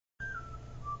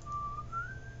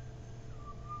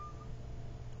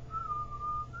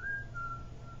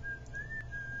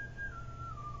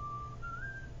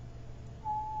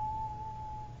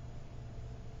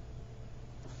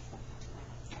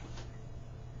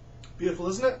Beautiful,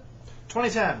 isn't it?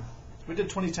 2010. We did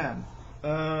 2010.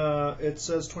 It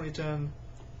says 2010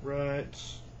 right.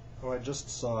 Oh, I just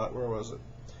saw it. Where was it?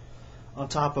 On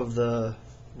top of the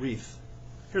wreath.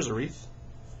 Here's a wreath.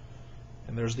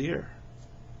 And there's the year.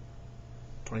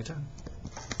 2010.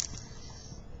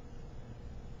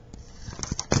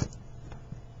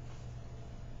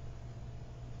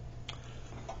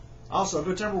 Also,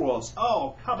 go Timberwolves.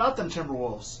 Oh, how about them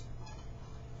Timberwolves?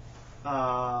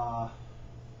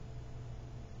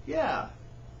 Yeah.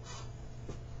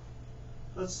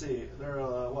 Let's see. They're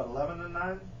what,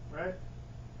 11-9, right?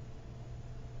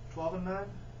 12-9.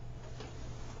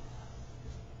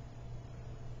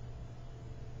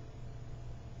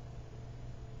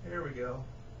 Here we go.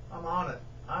 I'm on it.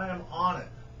 I am on it.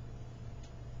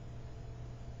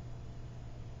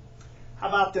 How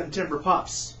about them Timber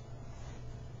Pups?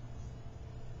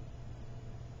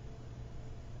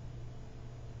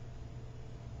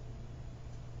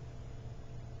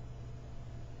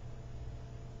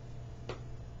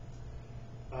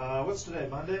 What's today?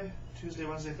 Monday? Tuesday,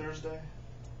 Wednesday, Thursday?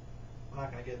 I'm not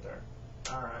going to get there.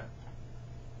 All right.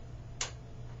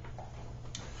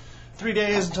 3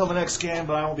 days until the next game,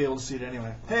 but I won't be able to see it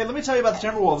anyway. Hey, let me tell you about the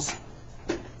Timberwolves.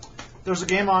 There's a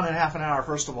game on in half an hour,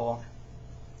 first of all,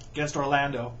 against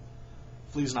Orlando.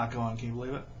 Flea's not going, can you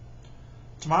believe it?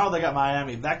 Tomorrow they got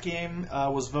Miami. That game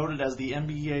was voted as the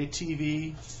NBA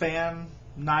TV fan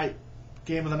night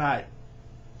game of the night.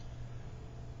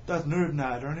 That's nerd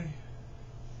night, Ernie.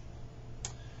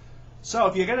 So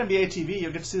if you get NBA TV,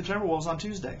 you'll get to see the Timberwolves on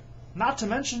Tuesday. Not to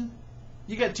mention,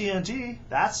 you get TNT.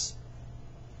 That's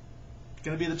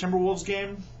going to be the Timberwolves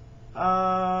game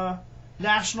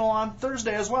national on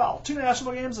Thursday as well. 2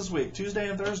 national games this week, Tuesday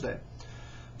and Thursday.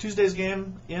 Tuesday's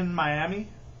game in Miami.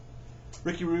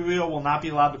 Ricky Rubio will not be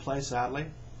allowed to play, sadly.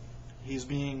 He's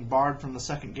being barred from the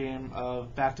second game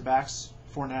of back-to-backs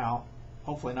for now.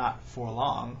 Hopefully not for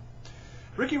long.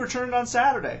 Ricky returned on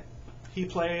Saturday. He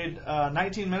played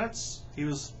 19 minutes. He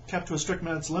was kept to a strict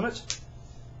minutes limit.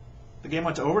 The game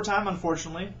went to overtime,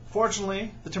 unfortunately.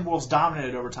 Fortunately, the Timberwolves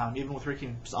dominated overtime, even with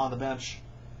Ricky on the bench,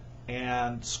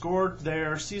 and scored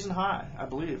their season high, I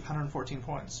believe, 114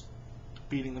 points,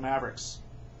 beating the Mavericks.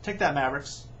 Take that,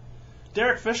 Mavericks.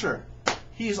 Derek Fisher.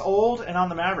 He's old and on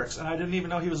the Mavericks, and I didn't even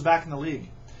know he was back in the league.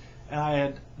 And I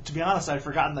had, to be honest, I had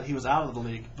forgotten that he was out of the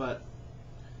league, but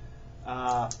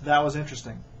that was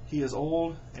interesting. He is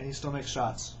old, and he still makes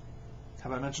shots.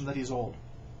 Have I mentioned that he's old?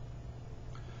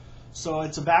 So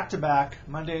it's a back-to-back,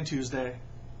 Monday and Tuesday,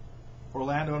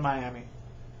 Orlando and Miami.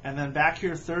 And then back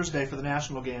here Thursday for the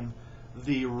national game,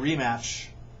 the rematch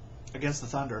against the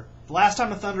Thunder. The last time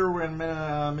the Thunder were in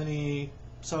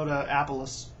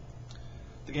Minnesota-Appolis,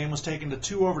 the game was taken to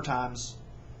 2 overtimes,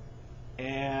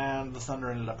 and the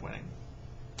Thunder ended up winning.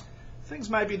 Things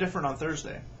might be different on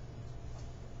Thursday.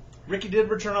 Ricky did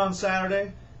return on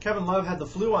Saturday. Kevin Love had the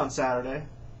flu on Saturday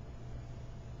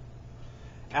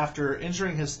after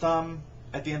injuring his thumb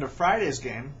at the end of Friday's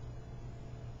game.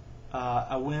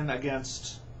 A win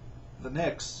against the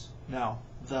Knicks. No,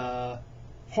 the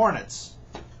Hornets.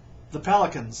 The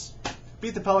Pelicans.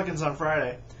 Beat the Pelicans on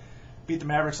Friday. Beat the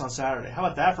Mavericks on Saturday. How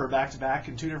about that for a back-to-back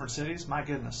in 2 different cities? My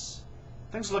goodness.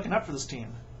 Things are looking up for this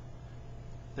team.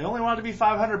 They only wanted to be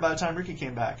 500 by the time Ricky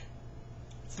came back.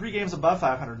 3 games above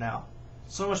 500 now.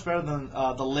 So much better than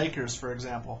the Lakers, for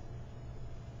example.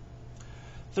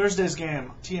 Thursday's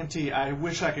game, TNT. I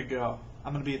wish I could go.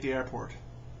 I'm going to be at the airport.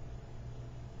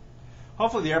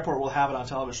 Hopefully the airport will have it on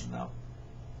television, though.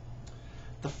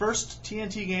 The first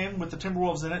TNT game with the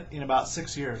Timberwolves in it in about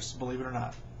 6 years, believe it or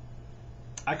not.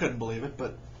 I couldn't believe it,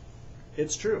 but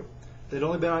it's true. They'd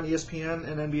only been on ESPN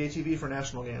and NBA TV for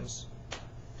national games.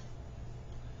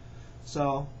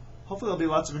 So, hopefully there'll be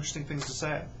lots of interesting things to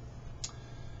say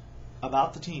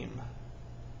about the team.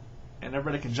 And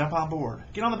everybody can jump on board.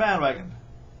 Get on the bandwagon.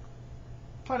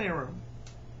 Plenty of room.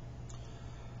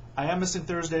 I am missing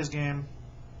Thursday's game.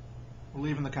 We're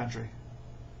leaving the country.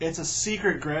 It's a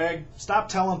secret, Greg. Stop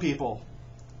telling people.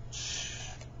 Shh.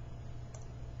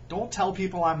 Don't tell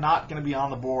people I'm not going to be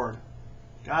on the board.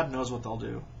 God knows what they'll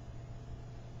do.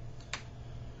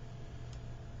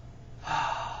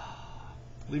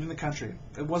 Leaving the country.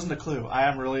 It wasn't a clue. I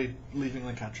am really leaving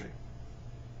the country.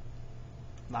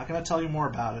 I'm not going to tell you more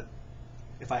about it.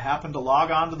 If I happen to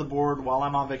log on to the board while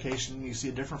I'm on vacation and you see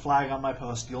a different flag on my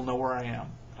post, you'll know where I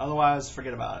am. Otherwise,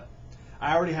 forget about it.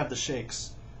 I already have the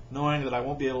shakes, knowing that I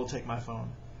won't be able to take my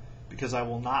phone because I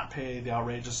will not pay the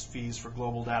outrageous fees for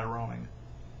global data roaming.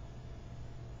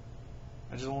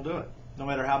 I just won't do it. No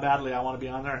matter how badly I want to be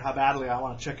on there and how badly I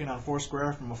want to check in on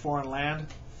Foursquare from a foreign land.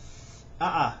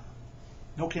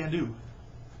 No can do.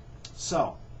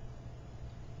 So,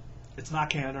 It's not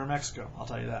Canada or Mexico, I'll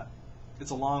tell you that.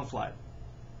 It's a long flight.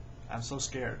 I'm so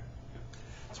scared.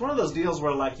 It's one of those deals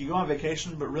where, like, you go on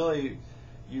vacation, but really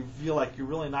you feel like you're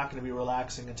really not going to be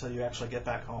relaxing until you actually get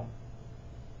back home.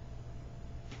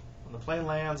 When the plane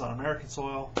lands on American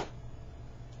soil.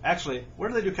 Actually, where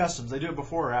do they do customs? They do it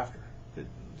before or after?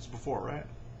 It's before, right?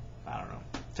 I don't know.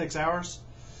 It takes hours.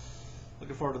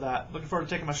 Looking forward to that. Looking forward to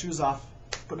taking my shoes off,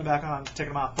 putting them back on, taking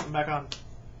them off, putting them back on.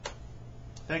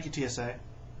 Thank you, TSA.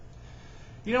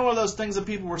 You know, one of those things that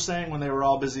people were saying when they were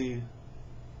all busy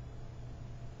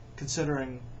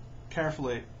considering,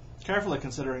 carefully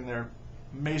considering their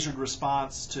measured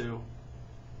response to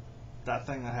that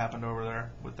thing that happened over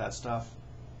there with that stuff.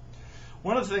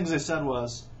 One of the things they said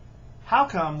was, how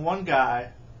come one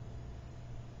guy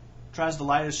tries to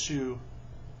light his shoe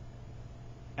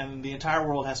and the entire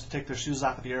world has to take their shoes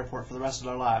off at the airport for the rest of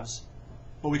their lives,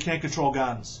 but we can't control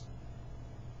guns?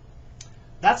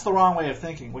 That's the wrong way of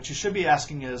thinking. What you should be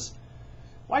asking is,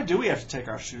 why do we have to take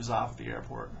our shoes off at the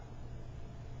airport?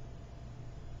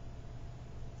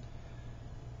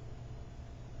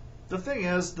 The thing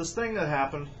is, this thing that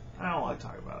happened, I don't like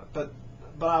talking about it, but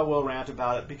I will rant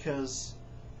about it, because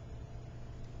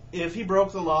if he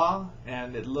broke the law,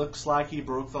 and it looks like he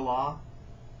broke the law,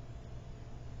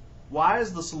 why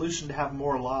is the solution to have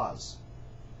more laws?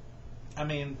 I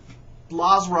mean,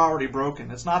 laws were already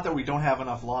broken. It's not that we don't have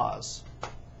enough laws.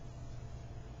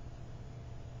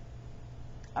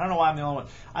 I don't know why I'm the only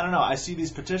one. I don't know. I see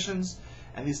these petitions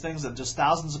and these things that just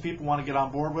thousands of people want to get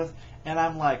on board with, and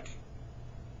I'm like,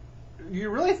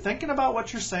 you're really thinking about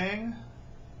what you're saying?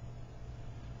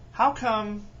 How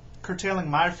come curtailing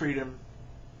my freedom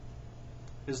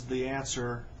is the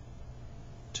answer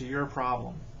to your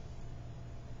problem?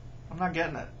 I'm not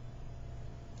getting it.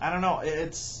 I don't know.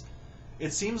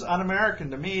 It seems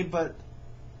un-American to me, but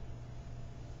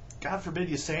God forbid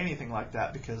you say anything like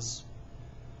that, because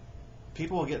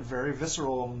people will get very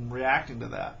visceral in reacting to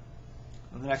that.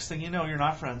 And the next thing you know, you're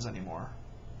not friends anymore.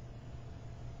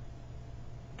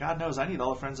 God knows I need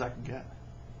all the friends I can get.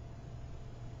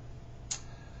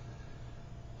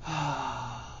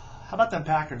 How about them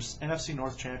Packers, NFC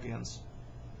North champions?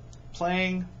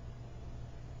 Playing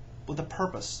with a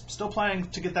purpose. Still playing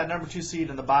to get that number 2 seed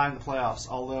and the bye in the playoffs,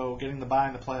 although getting the bye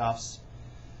in the playoffs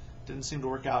didn't seem to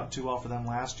work out too well for them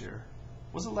last year.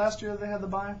 Was it last year that they had the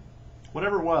bye?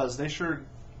 Whatever it was, they sure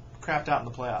crapped out in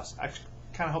the playoffs. I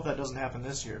kind of hope that doesn't happen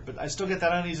this year, but I still get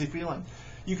that uneasy feeling.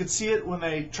 You could see it when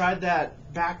they tried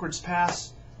that backwards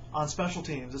pass on special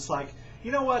teams. It's like,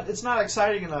 you know what, it's not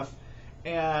exciting enough,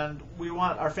 and we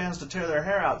want our fans to tear their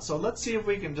hair out, so let's see if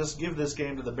we can just give this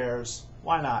game to the Bears.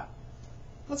 Why not?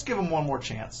 Let's give them one more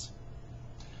chance.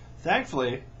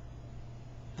 Thankfully,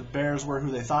 the Bears were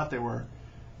who they thought they were,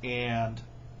 and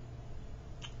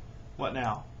what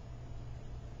now?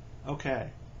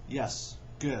 Okay. Yes.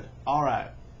 Good. All right.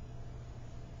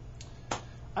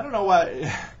 I don't know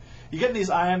why you get in these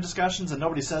IM discussions and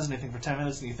nobody says anything for 10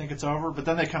 minutes and you think it's over, but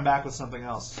then they come back with something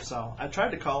else. So I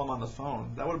tried to call him on the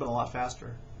phone. That would have been a lot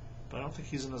faster, but I don't think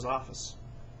he's in his office.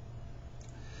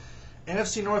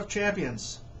 NFC North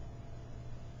champions.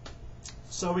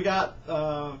 So we got,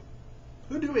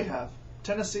 who do we have?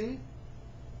 Tennessee?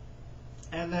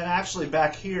 And then actually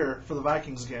back here for the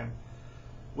Vikings game,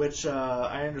 which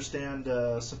I understand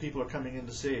some people are coming in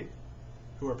to see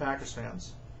who are Packers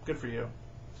fans. Good for you.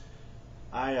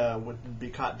 I wouldn't be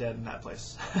caught dead in that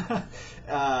place.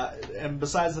 And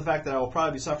besides the fact that I will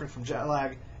probably be suffering from jet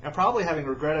lag and probably having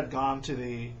regretted going to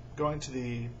the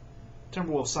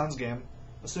Timberwolves Suns game,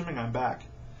 assuming I'm back.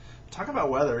 Talk about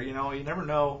weather. You know, you never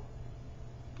know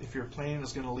if your plane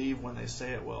is going to leave when they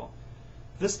say it will.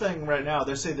 This thing right now,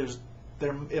 they say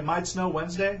it might snow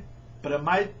Wednesday, but it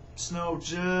might snow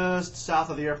just south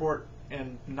of the airport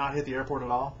and not hit the airport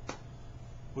at all,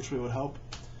 which we would hope.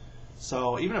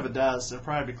 So even if it does, it'll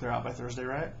probably be clear out by Thursday,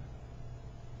 right?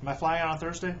 Am I flying out on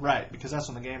Thursday? Right, because that's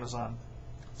when the game is on.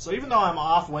 So even though I'm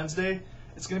off Wednesday,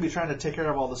 it's going to be trying to take care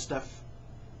of all this stuff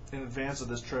in advance of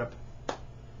this trip,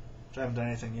 which I haven't done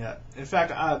anything yet. In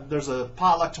fact, there's a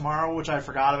potluck tomorrow, which I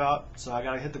forgot about, so I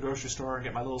got to hit the grocery store and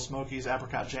get my little Smokies,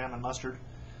 apricot jam, and mustard.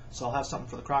 So I'll have something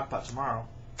for the crock pot tomorrow.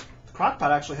 The crock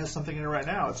pot actually has something in it right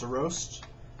now. It's a roast,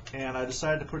 and I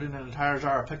decided to put in an entire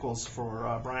jar of pickles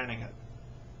for brining it.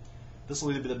 This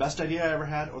will either be the best idea I ever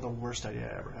had or the worst idea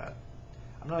I ever had.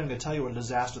 I'm not even going to tell you what a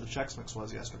disaster the Chex Mix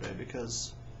was yesterday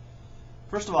because,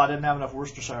 first of all, I didn't have enough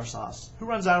Worcestershire sauce. Who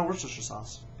runs out of Worcestershire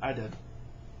sauce? I did.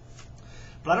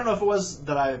 But I don't know if it was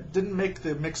that I didn't make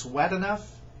the mix wet enough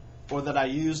or that I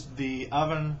used the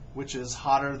oven, which is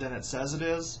hotter than it says it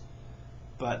is.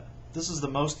 But this is the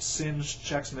most singed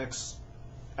Chex Mix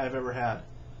I've ever had.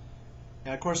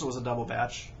 And of course it was a double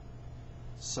batch.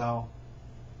 So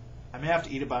I may have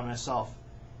to eat it by myself.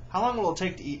 How long will it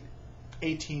take to eat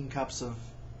 18 cups of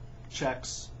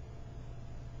Chex,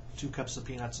 2 cups of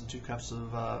peanuts, and 2 cups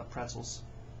of pretzels?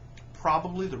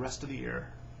 Probably the rest of the year.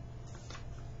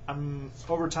 I'm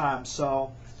over time,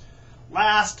 so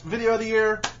last video of the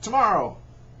year tomorrow.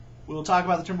 We'll talk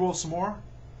about the Timberwolves some more.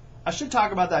 I should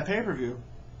talk about that pay-per-view,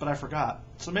 but I forgot.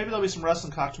 So maybe there'll be some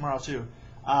wrestling talk tomorrow too.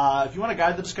 If you want to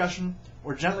guide the discussion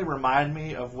or gently remind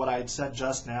me of what I had said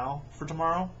just now for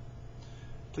tomorrow,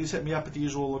 please hit me up at the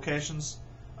usual locations.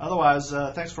 Otherwise,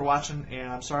 thanks for watching,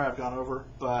 and I'm sorry I've gone over,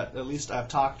 but at least I've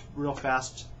talked real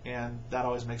fast, and that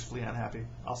always makes Flea unhappy.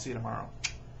 I'll see you tomorrow.